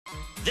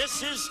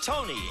This is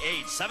Tony,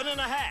 age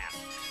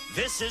 7.5.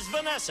 This is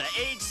Vanessa,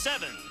 age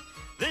 7.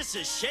 This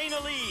is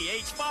Shayna Lee,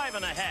 age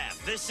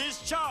 5.5. This is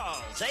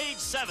Charles, age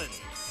 7.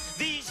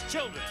 These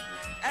children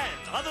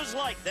and others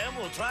like them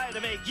will try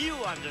to make you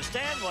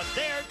understand what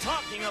they're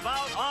talking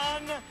about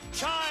on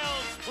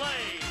Child's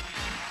Play.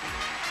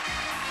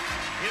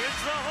 Here is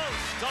the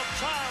host of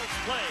Child's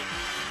Play,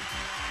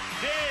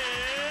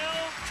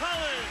 Bill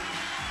Cullen.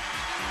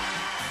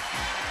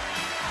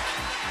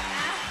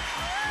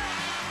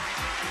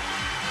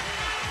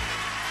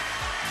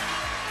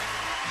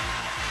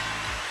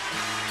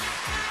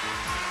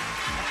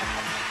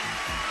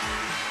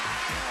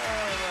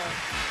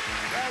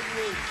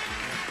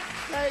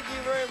 Thank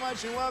you very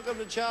much and welcome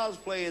to Child's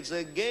Play. It's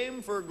a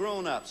game for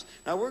grown-ups.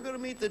 Now, we're going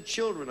to meet the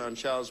children on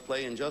Child's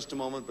Play in just a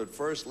moment, but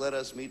first, let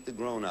us meet the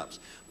grown-ups.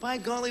 By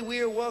golly, we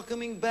are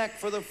welcoming back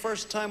for the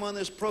first time on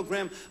this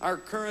program our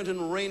current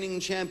and reigning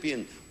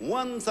champion,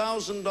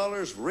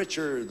 $1,000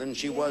 richer than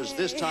she was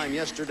this time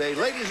yesterday.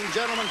 Ladies and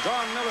gentlemen,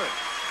 Dawn Miller.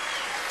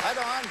 Hi,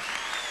 Dawn.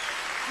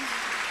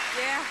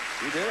 Yeah.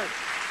 You did it.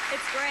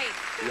 It's great.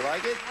 You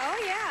like it?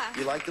 Oh, yeah.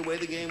 You like the way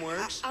the game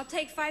works? I'll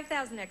take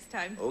 5,000 next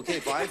time.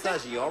 Okay,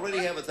 5,000. You already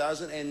have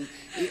 1,000. And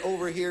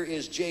over here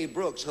is Jay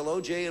Brooks.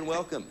 Hello, Jay, and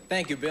welcome.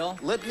 Thank you, Bill.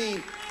 Let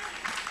me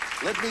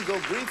go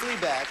briefly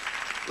back.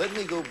 Let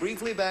me go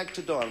briefly back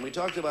to Dawn. We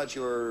talked about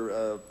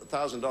your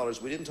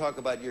 $1,000. We didn't talk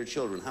about your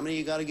children. How many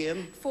you got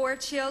again? 4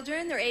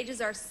 children. Their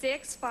ages are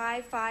 6,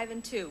 5, 5,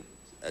 and 2.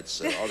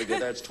 That's altogether,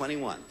 that's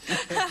 21.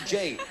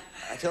 Jay,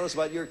 tell us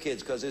about your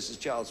kids, because this is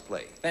Child's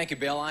Play. Thank you,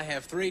 Bill. I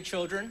have 3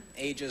 children,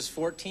 ages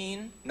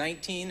 14,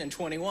 19, and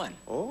 21.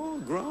 Oh,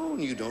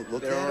 grown. You don't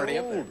look They're that already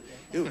old. up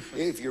there.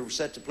 If you're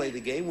set to play the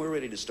game, we're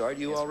ready to start.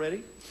 You all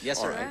ready? Yes,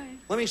 sir. All right.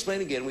 Let me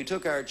explain again. We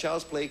took our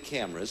Child's Play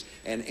cameras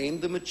and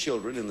aimed them at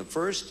children in the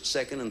 1st,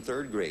 2nd, and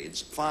 3rd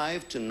grades,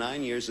 5 to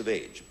 9 years of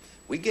age.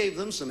 We gave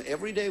them some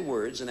everyday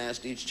words and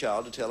asked each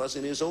child to tell us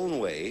in his own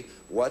way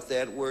what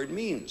that word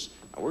means.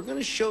 Now, we're going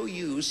to show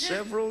you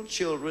several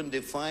children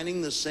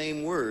defining the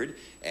same word,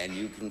 and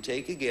you can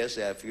take a guess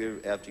after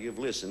you've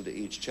listened to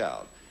each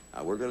child.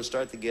 Now, we're going to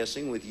start the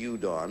guessing with you,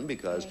 Dawn,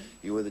 because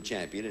you were the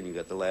champion and you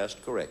got the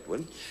last correct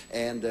one.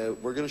 And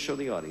we're going to show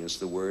the audience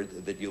the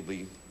word that you'll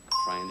be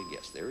trying to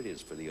guess. There it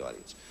is for the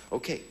audience.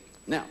 Okay,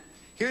 now,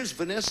 here's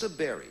Vanessa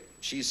Berry.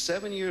 She's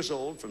 7 years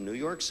old from New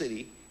York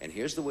City, and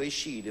here's the way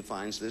she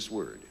defines this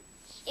word.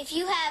 If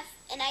you have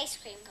an ice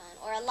cream cone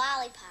or a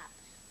lollipop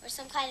or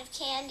some kind of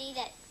candy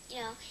that,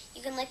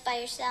 you can lick by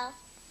yourself,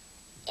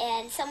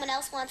 and someone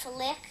else wants a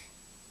lick,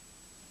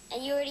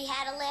 and you already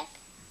had a lick,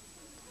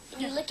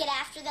 and you lick it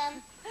after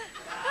them,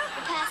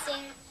 you're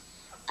passing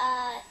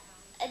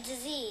a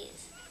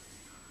disease.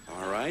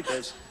 All right,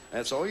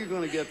 that's all you're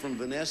going to get from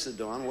Vanessa,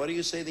 Dawn. What do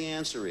you say the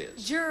answer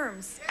is?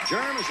 Germs.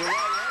 Germ is the right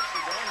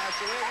answer, Dawn. That's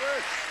the way it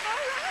works. All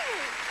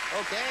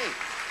right. Okay.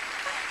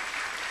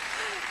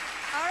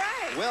 All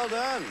right. Well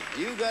done.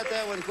 You got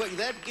that one quick.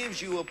 That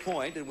gives you a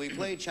point, and we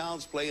play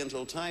Child's Play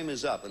until time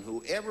is up, and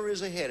whoever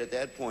is ahead at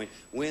that point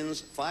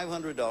wins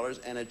 $500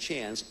 and a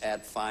chance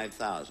at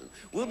 $5,000.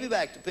 We'll be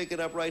back to pick it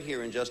up right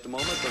here in just a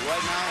moment, but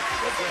right now,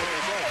 it's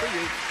all for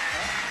you.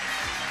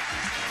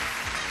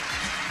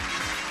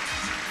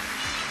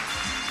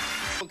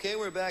 Okay,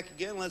 we're back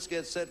again. Let's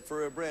get set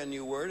for a brand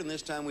new word, and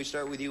this time we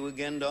start with you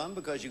again, Dawn,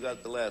 because you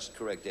got the last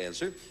correct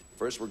answer.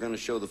 First, we're going to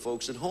show the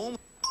folks at home.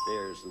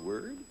 There's the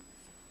word.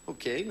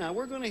 Okay, now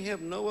we're going to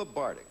have Noah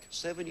Bartik,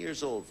 7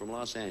 years old from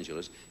Los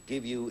Angeles,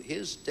 give you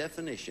his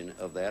definition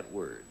of that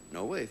word.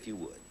 Noah, if you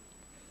would.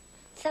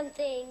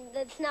 Something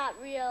that's not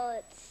real.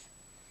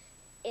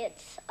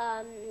 It's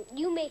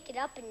you make it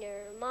up in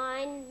your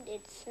mind.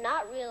 It's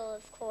not real,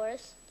 of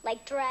course.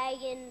 Like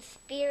dragons,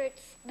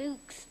 spirits,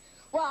 spooks.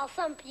 Well,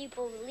 some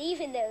people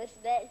believe in those,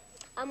 but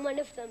I'm one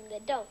of them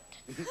that don't.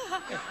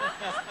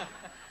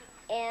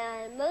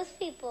 And most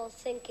people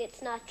think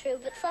it's not true,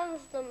 but some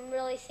of them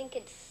really think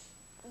it's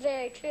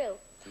very true.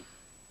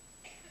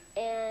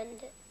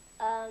 And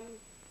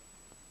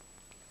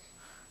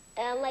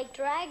like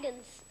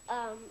dragons,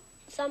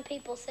 some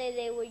people say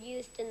they were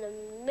used in the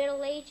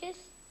Middle Ages.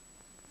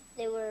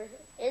 They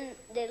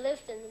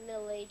lived in the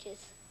Middle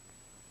Ages.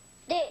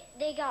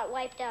 They got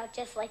wiped out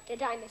just like the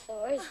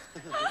dinosaurs.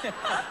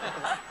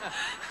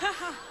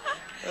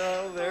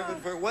 Oh, there,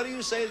 but what do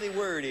you say the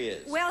word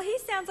is? Well, he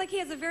sounds like he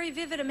has a very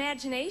vivid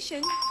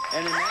imagination.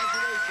 An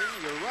imagination,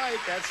 you're right,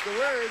 that's the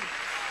word.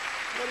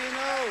 What do you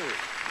know?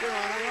 You're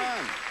on the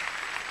run.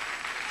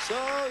 So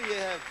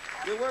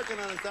you're working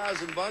on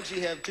 $1,000.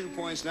 You have 2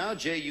 points now.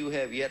 Jay, you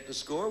have yet to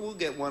score. We'll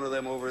get one of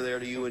them over there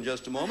to you in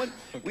just a moment.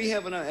 Okay. We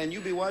have and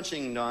you'll be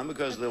watching, Don,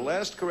 because the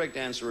last correct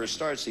answerer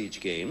starts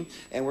each game,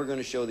 and we're going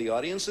to show the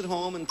audience at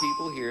home and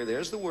people here.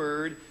 There's the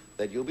word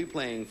that you'll be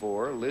playing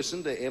for.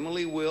 Listen to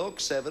Emily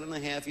Wilkes,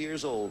 7.5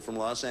 years old from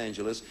Los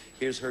Angeles.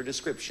 Here's her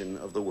description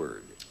of the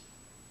word.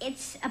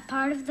 It's a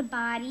part of the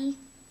body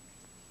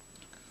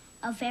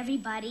of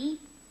everybody.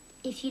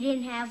 If you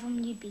didn't have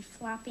them, you'd be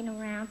flopping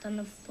around on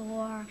the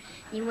floor.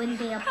 You wouldn't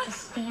be able to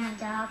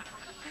stand up.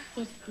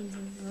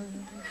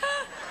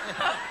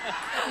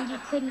 And you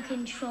couldn't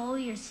control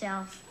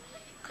yourself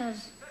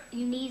because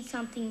you need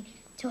something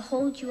to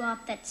hold you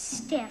up that's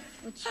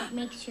stiff, which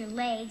makes your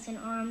legs and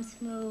arms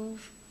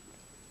move.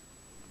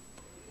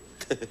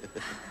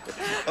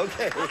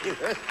 Okay,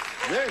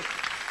 there's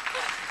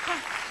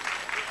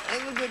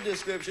a good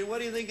description. What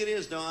do you think it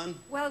is, Dawn?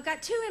 Well, I've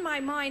got two in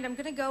my mind. I'm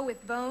going to go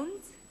with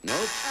bones.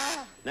 Nope.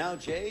 Now,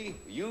 Jay,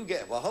 you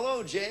get... Well,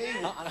 hello, Jay.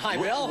 Hi,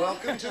 Bill.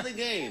 Welcome to the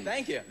game.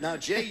 Thank you. Now,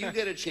 Jay, you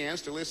get a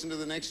chance to listen to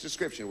the next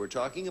description. We're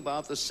talking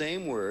about the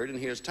same word, and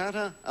here's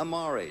Tata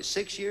Amare,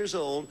 6 years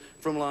old,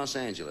 from Los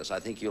Angeles. I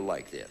think you'll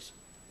like this.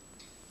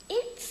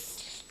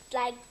 It's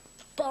like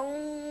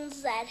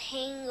bones that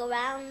hang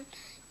around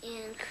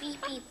in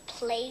creepy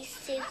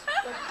places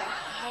with the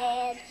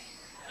head.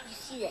 You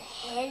see the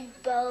head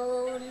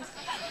bones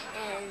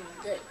and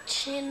the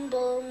chin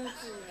bones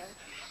and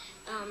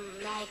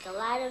like a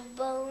lot of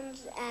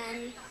bones,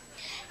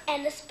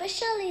 and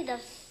especially the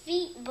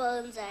feet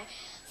bones are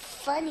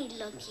funny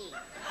looking,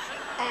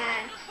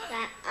 and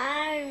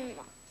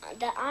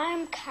the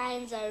arm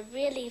kinds are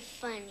really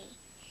funny.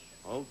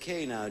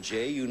 Okay, now,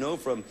 Jay, you know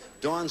from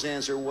Dawn's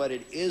answer what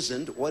it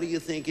isn't. What do you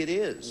think it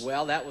is?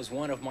 Well, that was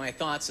one of my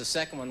thoughts. The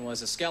second one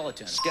was a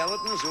skeleton.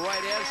 Skeleton is the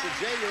right answer.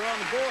 Jay, you're on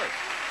the board.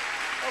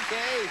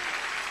 Okay.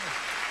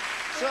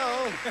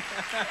 So,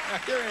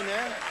 you're in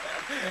there.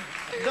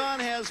 Dawn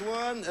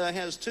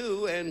has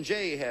two, and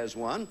Jay has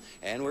one,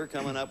 and we're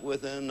coming up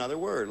with another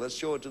word. Let's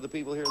show it to the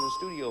people here in the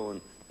studio and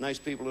nice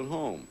people at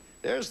home.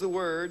 There's the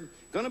word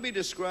going to be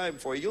described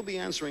for you. You'll be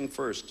answering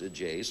first,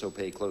 Jay, so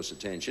pay close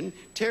attention.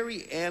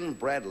 Terry Ann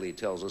Bradley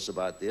tells us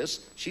about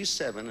this. She's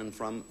 7 and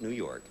from New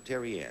York.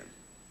 Terry Ann.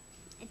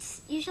 It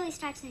usually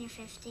starts in your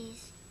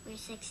 50s or your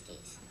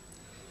 60s.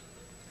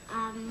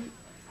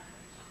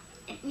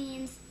 It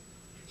means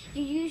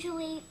you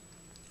usually,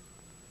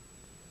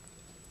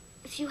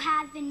 if you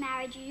have been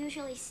married, you're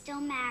usually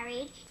still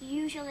married.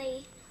 You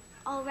usually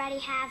already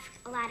have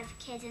a lot of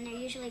kids, and they're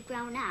usually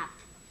grown up.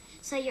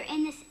 So you're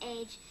in this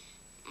age,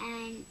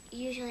 and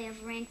you usually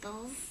have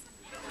wrinkles.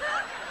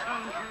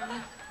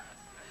 And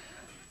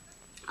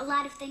a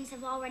lot of things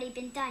have already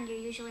been done. You're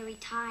usually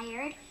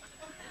retired.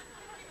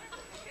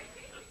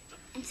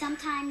 And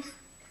sometimes,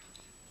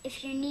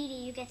 if you're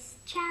needy, you get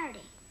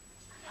charity.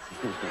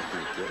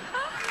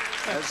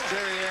 That's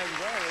Terry Ann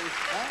Bradley.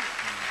 Huh?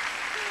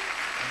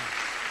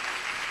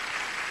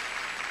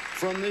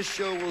 From this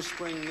show will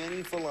spring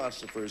many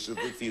philosophers of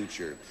the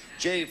future.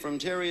 Jay, from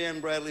Terry Ann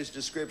Bradley's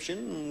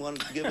description,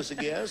 want to give us a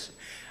guess?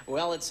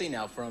 Well, let's see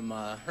now. From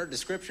her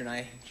description,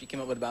 she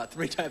came up with about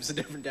 3 types of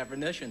different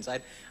definitions.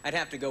 I'd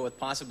have to go with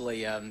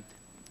possibly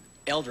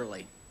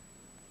elderly.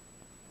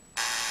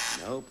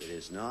 Nope, it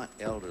is not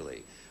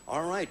elderly.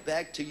 All right,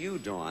 back to you,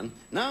 Dawn.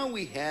 Now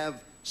we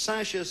have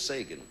Sasha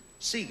Sasha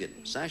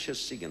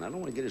Segan. I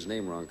don't want to get his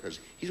name wrong because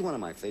he's one of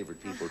my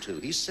favorite people, too.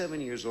 He's 7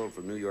 years old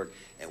from New York,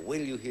 and wait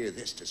till you hear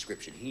this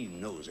description. He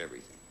knows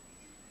everything.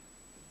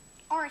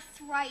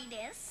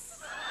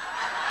 Arthritis.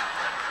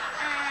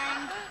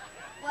 And,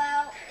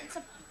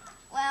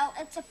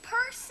 it's a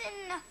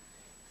person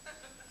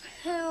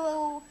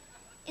who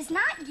is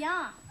not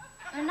young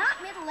or not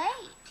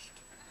middle-aged.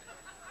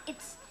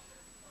 It's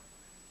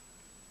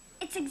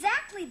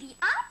exactly the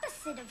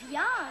opposite of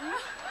young.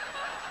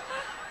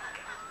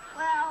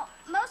 Well,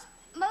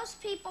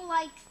 most people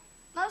like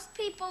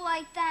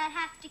that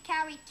have to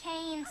carry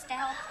canes to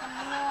help them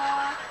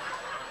walk.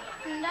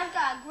 And I've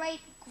got a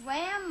great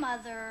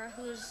grandmother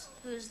who's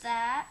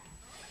that.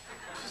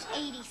 She's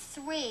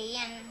 83,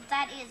 and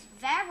that is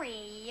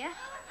very.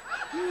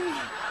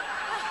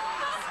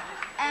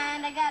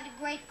 And I got a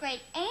great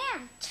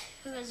aunt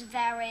who is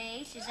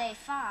very. She's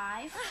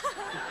 85.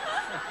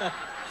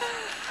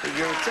 You're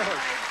gonna tell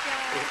us.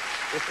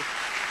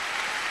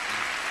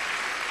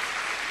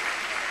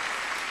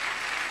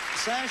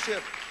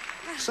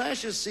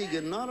 Sasha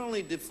Segan not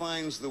only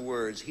defines the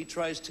words, he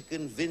tries to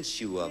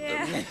convince you of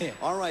them.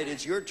 All right,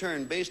 it's your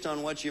turn. Based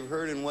on what you've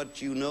heard and what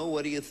you know,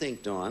 what do you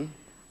think, Dawn?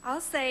 I'll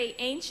say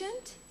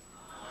ancient.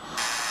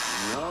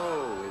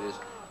 No, it is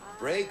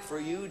break for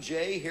you,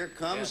 Jay. Here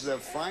comes the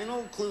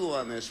final clue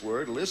on this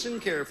word. Listen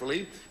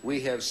carefully.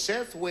 We have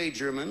Seth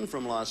Wagerman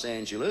from Los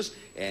Angeles,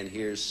 and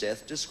here's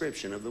Seth's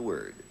description of the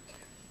word.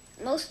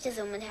 Most of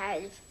them would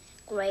have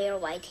gray or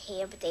white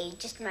hair, but they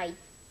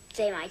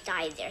might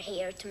dye their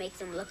hair to make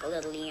them look a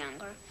little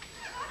younger.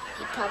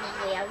 They'd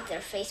probably have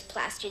their face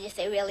plastered if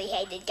they really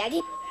hated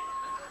getting.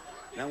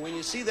 Now, when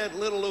you see that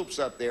little oops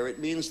up there, it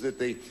means that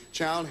the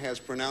child has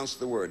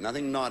pronounced the word.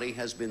 Nothing naughty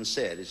has been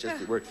said. It's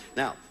just the word.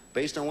 Now,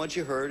 based on what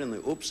you heard and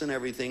the oops and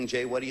everything,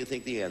 Jay, what do you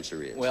think the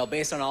answer is? Well,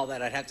 based on all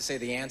that, I'd have to say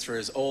the answer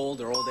is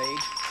old or old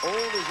age. Old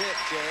is it,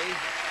 Jay.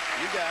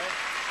 You got it.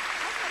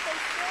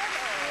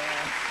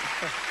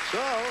 So,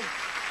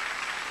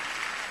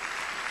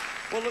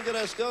 well, look at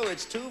us go.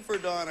 It's 2 for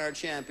Dawn, our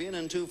champion,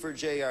 and 2 for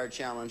Jay, our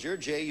challenger.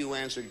 Jay, you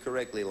answered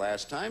correctly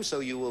last time, so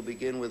you will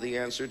begin with the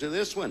answer to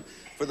this one.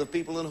 For the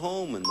people at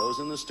home and those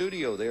in the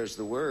studio, there's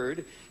the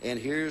word. And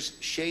here's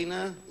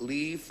Shayna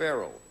Lee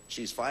Farrell.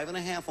 She's 5 and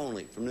a half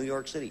only from New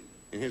York City.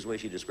 And here's the way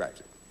she describes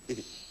it.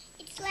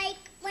 It's like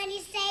when you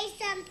say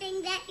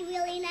something that you're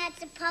really not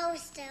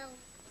supposed to.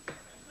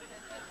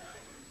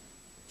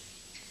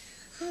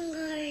 Oh,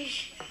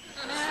 gosh.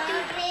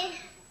 Stupid.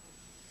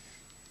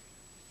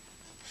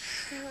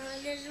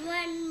 There's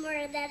one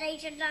word that I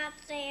should not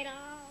say at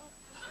all.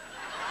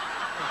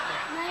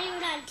 Not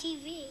even on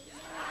TV.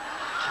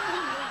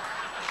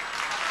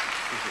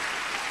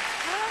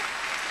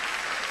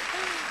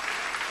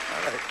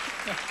 All right.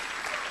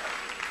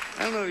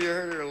 I don't know if you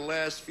heard her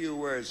last few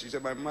words. She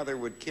said, my mother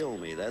would kill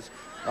me. That's...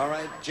 All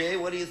right, Jay,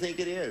 what do you think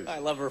it is? I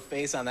love her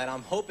face on that.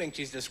 I'm hoping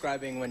she's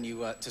describing when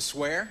you, to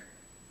swear.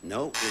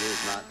 No, it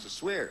is not to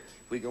swear.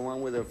 We go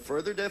on with a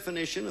further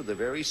definition of the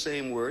very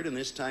same word, and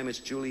this time it's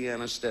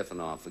Juliana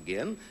Stefanoff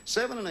again.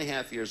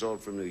 7.5 years old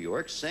from New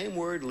York. Same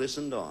word,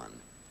 listened on.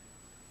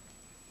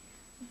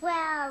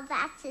 Well,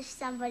 that's if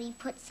somebody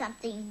puts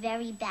something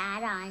very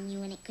bad on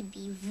you, and it could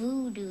be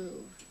voodoo.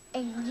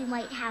 And you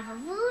might have a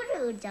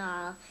voodoo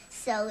doll.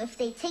 So if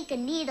they take a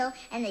needle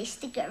and they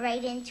stick it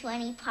right into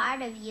any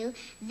part of you,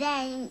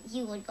 then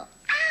you would go,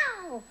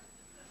 ow!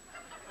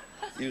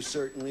 You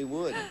certainly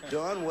would.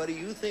 Dawn, what do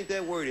you think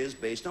that word is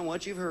based on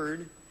what you've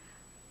heard?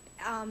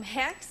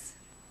 Hex?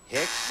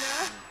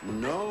 Hex?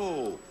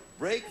 No.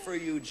 Break for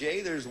you,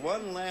 Jay. There's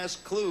one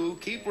last clue.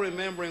 Keep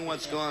remembering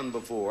what's gone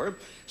before.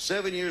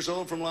 7 years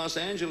old from Los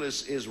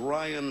Angeles is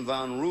Ryan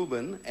Van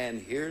Ruben,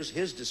 and here's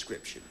his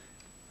description.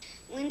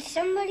 When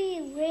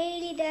somebody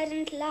really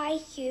doesn't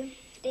like you,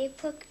 they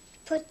put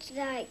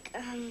like,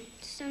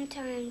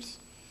 sometimes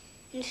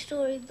in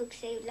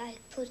storybooks they like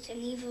put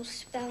an evil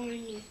spell on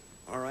you.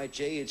 All right,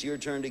 Jay, it's your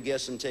turn to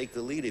guess and take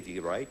the lead if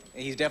you're right.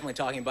 He's definitely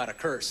talking about a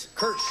curse.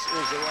 Curse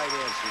is the right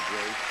answer,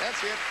 Jay.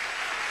 That's it.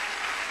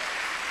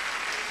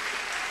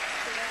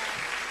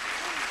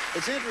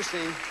 It's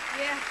interesting.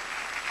 Yeah.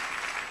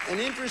 An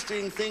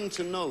interesting thing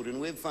to note, and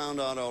we've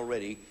found out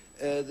already,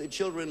 the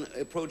children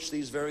approach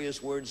these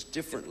various words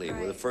differently. Right.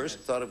 Where the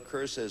first thought of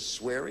curse as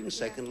swearing,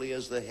 secondly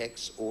as the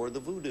hex or the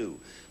voodoo.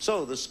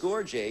 So the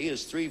score, Jay,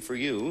 is 3 for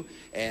you,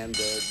 and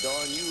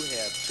Dawn, you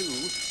have 2.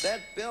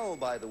 That bell,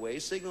 by the way,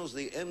 signals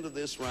the end of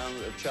this round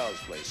of Child's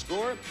Play.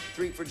 Score,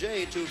 3 for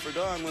Jay, 2 for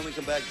Dawn. When we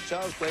come back to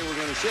Child's Play, we're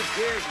going to shift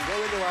gears and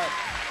go into our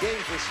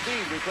game for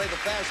speed. We play the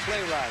fast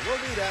play round. We'll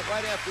do that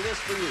right after this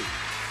for you.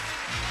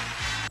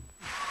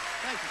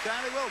 Thank you,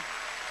 Connie. We'll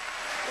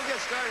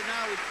get started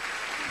now.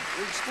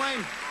 We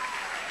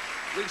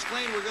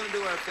explain we're going to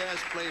do our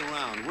fast play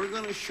round. We're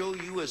going to show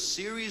you a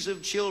series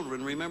of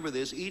children. Remember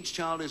this, each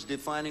child is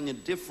defining a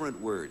different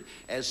word.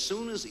 As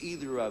soon as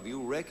either of you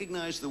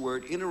recognize the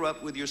word,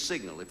 interrupt with your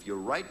signal. If you're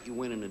right, you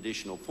win an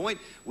additional point.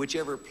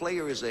 Whichever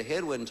player is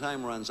ahead when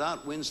time runs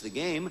out wins the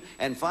game,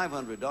 and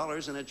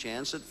 $500 and a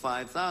chance at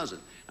 $5,000.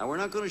 Now, we're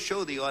not going to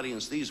show the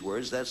audience these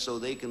words. That's so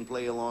they can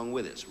play along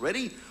with us.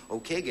 Ready?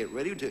 Okay, get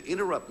ready to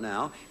interrupt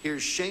now.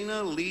 Here's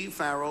Shayna Lee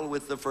Farrell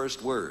with the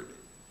first word.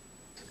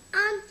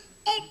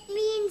 It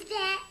means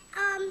that,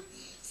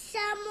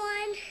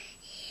 someone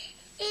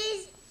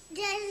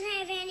doesn't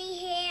have any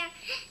hair.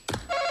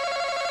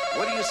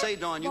 What do you say,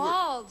 Dawn?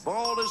 Bald.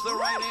 Bald is the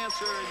right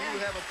answer, and you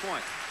have a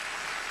point.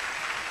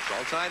 It's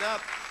all tied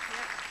up.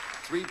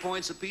 3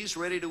 points apiece,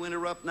 ready to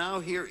interrupt now.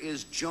 Here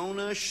is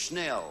Jonah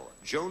Schnell.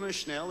 Jonah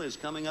Schnell is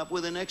coming up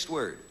with the next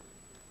word.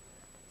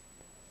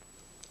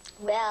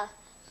 Well,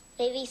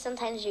 maybe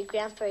sometimes your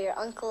grandpa or your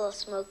uncle will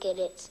smoke it.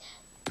 It's...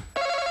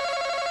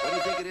 What do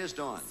you think it is,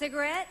 Dawn?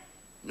 Cigarette?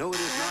 No, it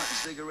is not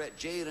cigarette.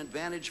 Jay, an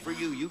advantage for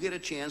you. You get a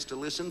chance to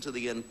listen to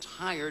the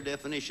entire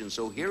definition.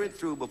 So hear it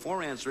through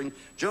before answering.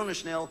 Jonah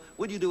Schnell,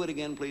 would you do it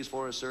again, please,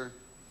 for us, sir?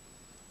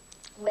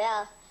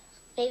 Well,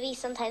 maybe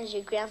sometimes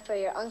your grandpa or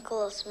your uncle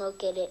will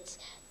smoke it. It's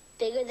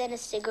bigger than a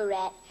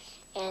cigarette,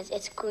 and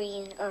it's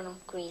green, or no,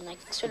 green, like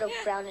sort of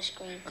brownish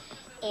green.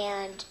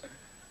 And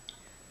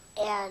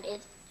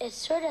it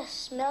sort of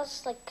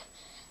smells like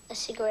a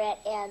cigarette,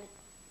 and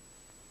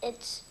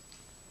it's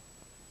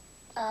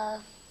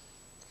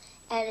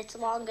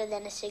longer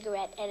than a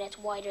cigarette, and it's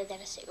wider than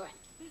a cigarette.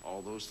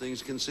 All those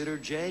things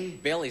considered, Jay?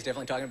 Bailey's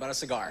definitely talking about a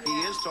cigar. He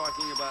is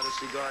talking about a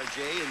cigar,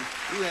 Jay, and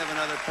you have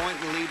another point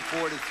and lead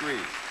 4-3.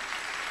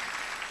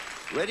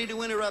 Ready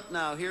to interrupt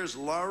now. Here's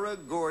Laura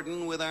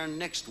Gordon with our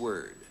next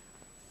word.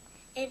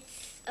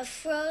 It's a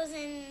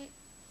frozen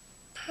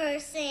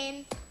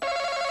person.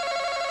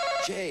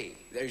 Jay.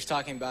 He's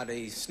talking about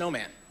a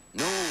snowman.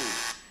 No.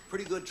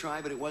 Pretty good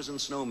try, but it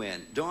wasn't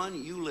snowman.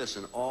 Dawn, you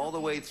listen all the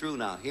way through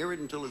now. Hear it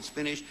until it's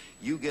finished.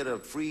 You get a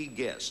free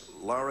guess.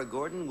 Laura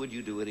Gordon, would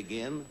you do it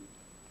again?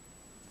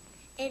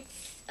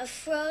 It's a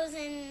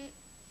frozen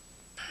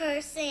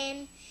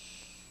person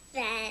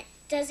that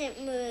doesn't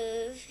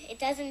move. It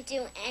doesn't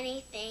do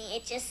anything.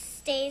 It just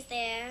stays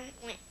there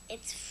when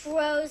it's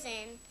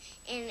frozen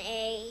in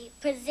a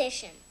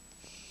position.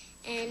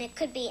 And it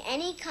could be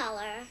any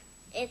color.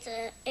 It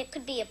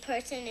could be a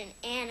person, an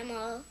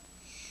animal.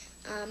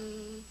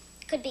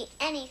 Could be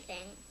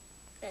anything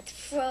that's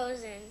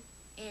frozen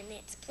in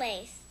its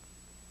place.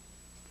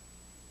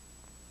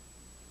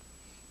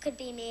 Could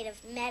be made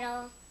of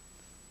metal.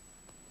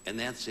 And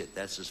that's it.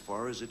 That's as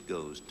far as it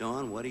goes.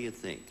 Dawn, what do you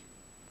think?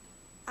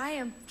 I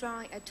am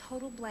drawing a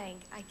total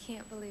blank. I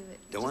can't believe it.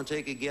 Don't want to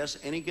take a guess?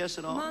 Any guess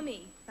at all?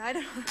 Mummy. I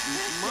don't know.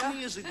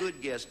 Mummy is a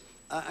good guess.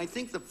 I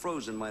think the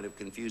Frozen might have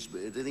confused,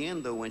 but at the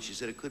end, though, when she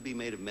said it could be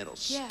made of metal.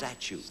 Yeah.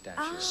 Statue.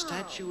 Oh.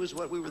 Statue is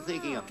what we were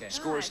thinking of. Okay.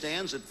 Score Gosh.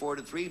 stands at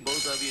 4-3.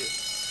 Both of you.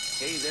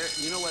 Hey, there.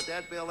 You know what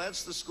that bell?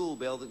 That's the school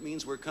bell. That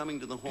means we're coming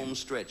to the home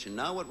stretch. And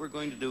now what we're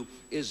going to do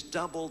is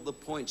double the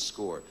point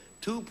score.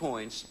 2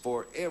 points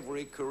for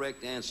every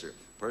correct answer.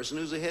 Person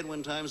who's ahead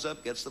when time's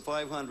up gets the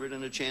 500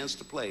 and a chance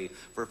to play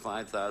for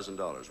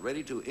 $5,000.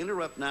 Ready to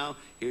interrupt now?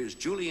 Here's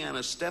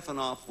Juliana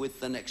Stefanoff with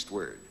the next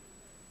word.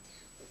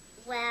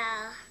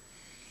 Well,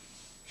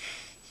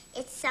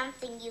 it's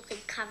something you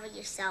could cover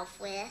yourself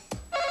with.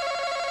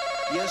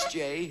 Yes,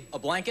 Jay? A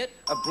blanket?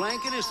 A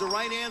blanket is the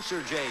right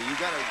answer, Jay. You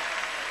got it.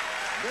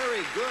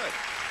 Very good.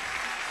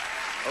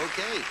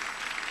 Okay.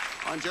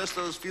 On just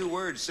those few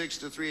words,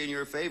 6-3 in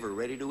your favor.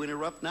 Ready to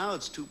interrupt now?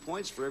 It's 2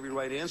 points for every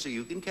right answer.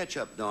 You can catch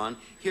up, Dawn.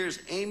 Here's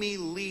Amy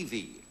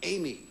Levy.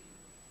 Amy.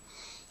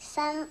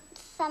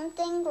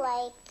 Something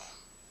like,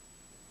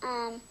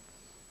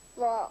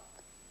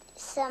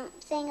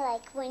 something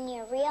like when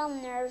you're real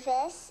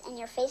nervous and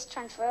your face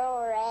turns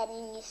real red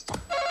and you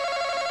start.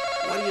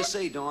 What do you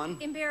say, Dawn?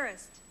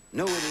 Embarrassed.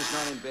 No, it is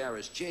not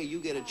embarrassed. Jay, you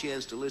get a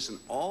chance to listen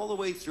all the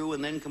way through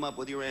and then come up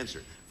with your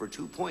answer. For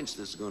 2 points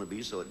this is going to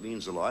be, so it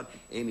means a lot.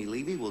 Amy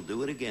Levy will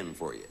do it again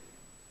for you.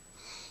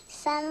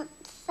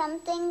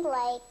 Something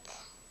like,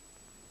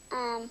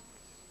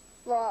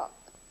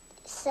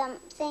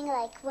 something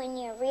like when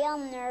you're real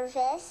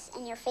nervous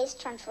and your face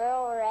turns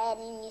real red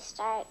and you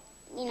start,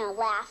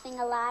 laughing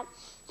a lot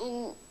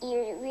and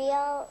you're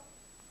real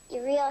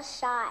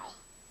shy.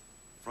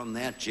 From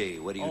that, Jay,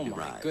 what do you derive?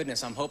 Oh, my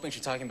goodness. I'm hoping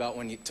she's talking about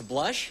to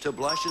blush? To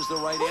blush is the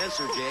right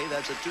answer, Jay.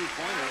 That's a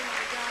 2-pointer.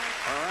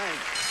 All right.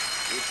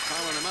 It's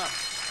calling them up.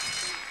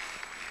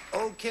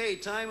 Okay,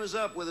 time is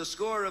up with a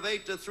score of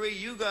 8-3.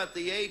 You got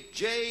the 8.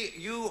 Jay,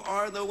 you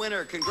are the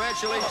winner.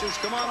 Congratulations.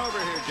 Come on over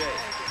here, Jay.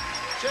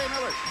 Jay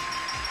Miller.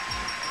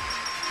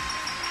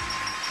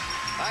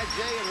 Hi,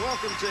 Jay, and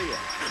welcome to you.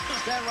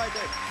 Stand right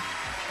there.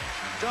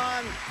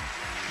 Dawn,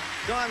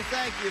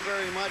 thank you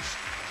very much.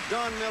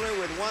 Dawn Miller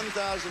with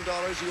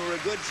 $1,000. You were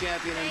a good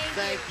champion, and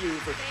thank you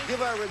for...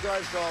 Give our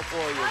regards to all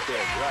 4 of your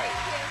kids. Right.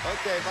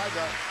 Okay, bye,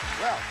 Dawn.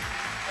 Well,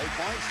 8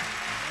 points.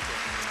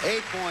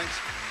 8 points.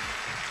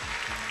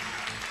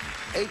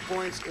 8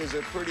 points is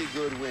a pretty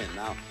good win.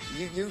 Now,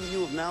 you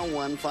have now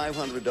won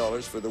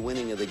 $500 for the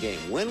winning of the game.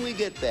 When we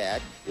get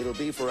back, it'll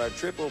be for our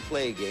triple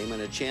play game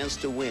and a chance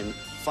to win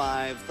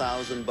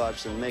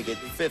 $5,000 and make it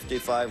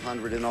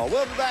 $5,500 in all.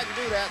 We'll be back to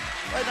do that.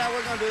 Right now,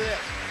 we're going to do this.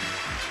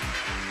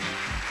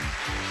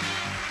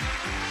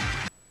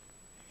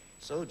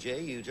 So,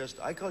 Jay,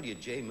 I called you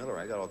Jay Miller.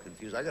 I got all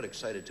confused. I got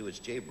excited, too. It's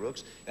Jay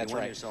Brooks. That's you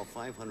won right. yourself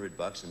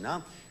 $500, and now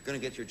you're going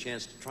to get your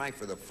chance to try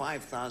for the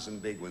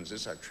 5,000 big ones. This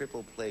is our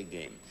triple play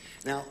game.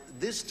 Now,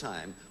 this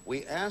time,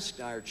 we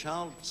asked our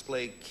Child's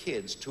Play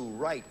kids to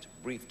write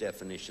brief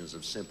definitions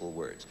of simple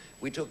words.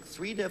 We took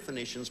 3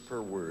 definitions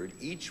per word,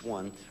 each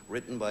one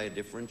written by a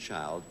different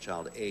child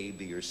A,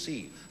 B, or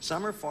C.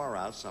 Some are far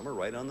out, some are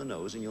right on the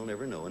nose, and you'll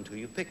never know until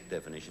you pick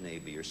definition A,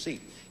 B, or C.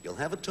 You'll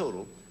have a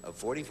total of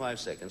 45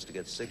 seconds to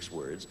get 6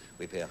 words.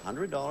 We pay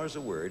 $100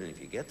 a word, and if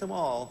you get them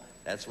all,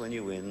 that's when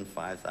you win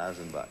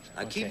 $5,000. Now,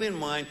 keep in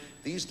mind,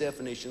 these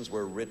definitions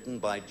were written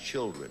by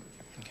children.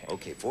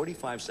 Okay,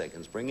 45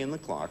 seconds. Bring in the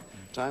clock.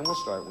 Time will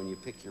start when you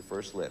pick your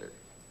first letter.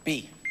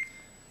 B.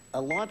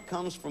 A lot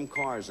comes from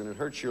cars, and it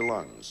hurts your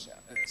lungs.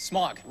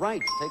 Smog.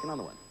 Right. Take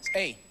another one.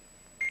 A.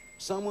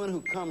 Someone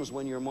who comes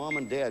when your mom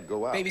and dad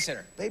go out.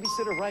 Babysitter.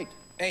 Babysitter, right.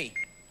 A.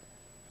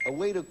 A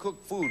way to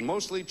cook food,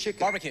 mostly chicken.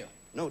 Barbecue.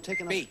 No, take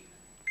another. B.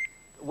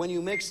 When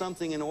you make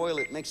something in oil,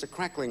 it makes a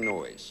crackling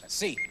noise.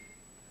 C.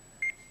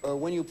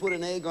 When you put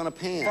an egg on a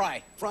pan.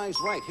 Fry. Fry's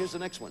right. Here's the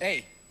next one.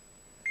 A.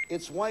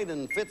 It's white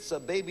and fits a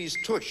baby's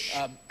tush.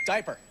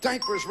 Diaper.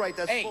 Diaper's right.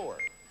 That's A. 4.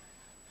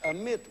 A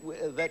mitt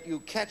that you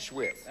catch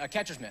with. A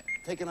catcher's mitt.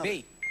 Take another.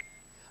 B.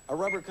 A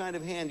rubber kind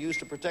of hand used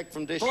to protect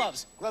from dishes.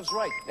 Gloves. Gloves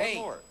right. A.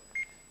 One more.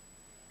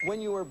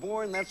 When you were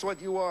born, that's what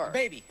you are. A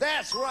baby.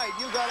 That's right.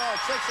 You got all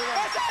 6 of them.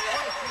 That's it.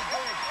 Yes, you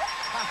did.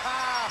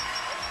 Ha-ha.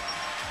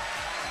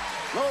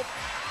 Nope.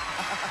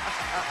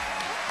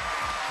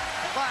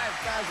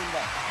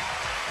 $5,000.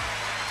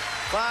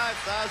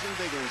 5,000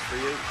 big ones for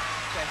you.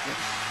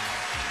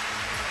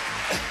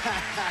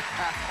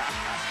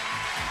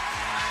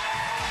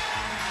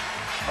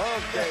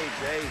 Okay,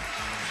 Jay.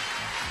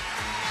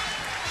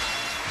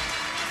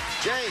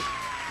 Jay,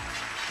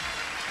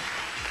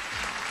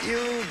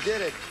 you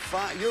did it.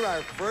 You're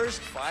our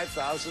first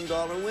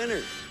 $5,000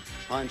 winner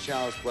on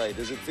Child's Play.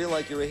 Does it feel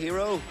like you're a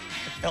hero? I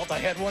felt I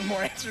had one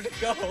more answer to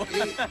go.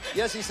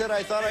 Yes, he said,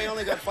 I thought I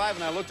only got 5,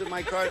 and I looked at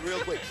my card real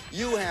quick.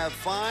 You have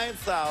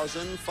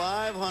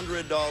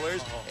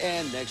 $5,500,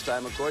 and next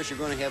time, of course, you're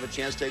going to have a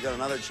chance to take out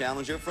another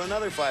challenger for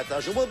another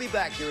 $5,000. We'll be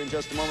back here in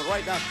just a moment.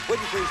 Right now, would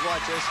you please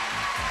watch us?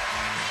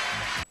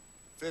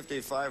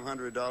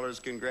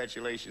 $5,500.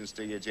 Congratulations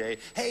to you, Jay.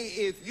 Hey,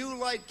 if you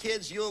like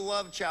kids, you'll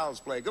love Child's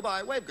Play.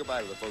 Goodbye. Wave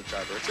goodbye to the folks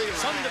out there. See you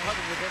Some around.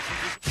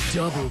 department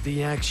Double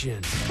the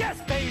action.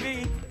 Yes,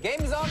 baby!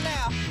 Game's on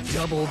now.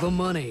 Double the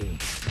money.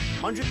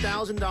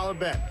 $100,000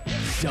 bet.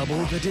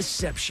 Double the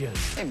deception.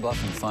 Ain't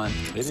bluffing fun.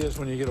 It is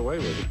when you get away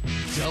with it.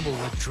 Double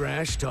the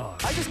trash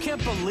talk. I just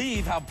can't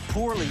believe how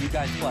poorly you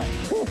guys play.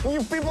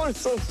 You people are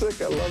so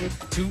sick. I love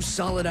it. 2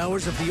 solid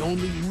hours of the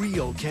only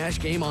real cash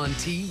game on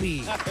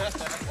TV.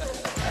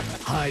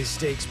 High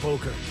stakes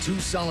poker. 2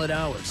 solid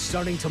hours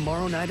starting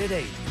tomorrow night at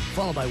 8.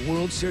 Followed by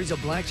World Series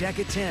of Blackjack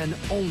at 10,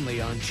 only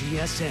on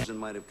GSN.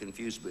 Might have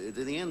confused, but at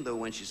the end, though,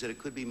 when she said it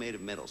could be made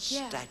of metal,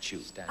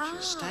 statue.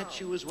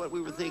 Statue is what we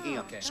were thinking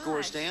of.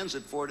 Score stands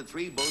at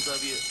 4-3. Both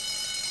of you.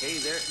 Hey,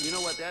 there. You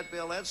know what that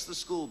bell? That's the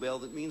school bell.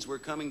 That means we're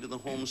coming to the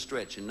home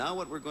stretch. And now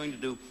what we're going to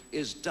do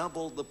is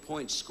double the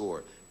point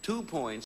score. 2 points.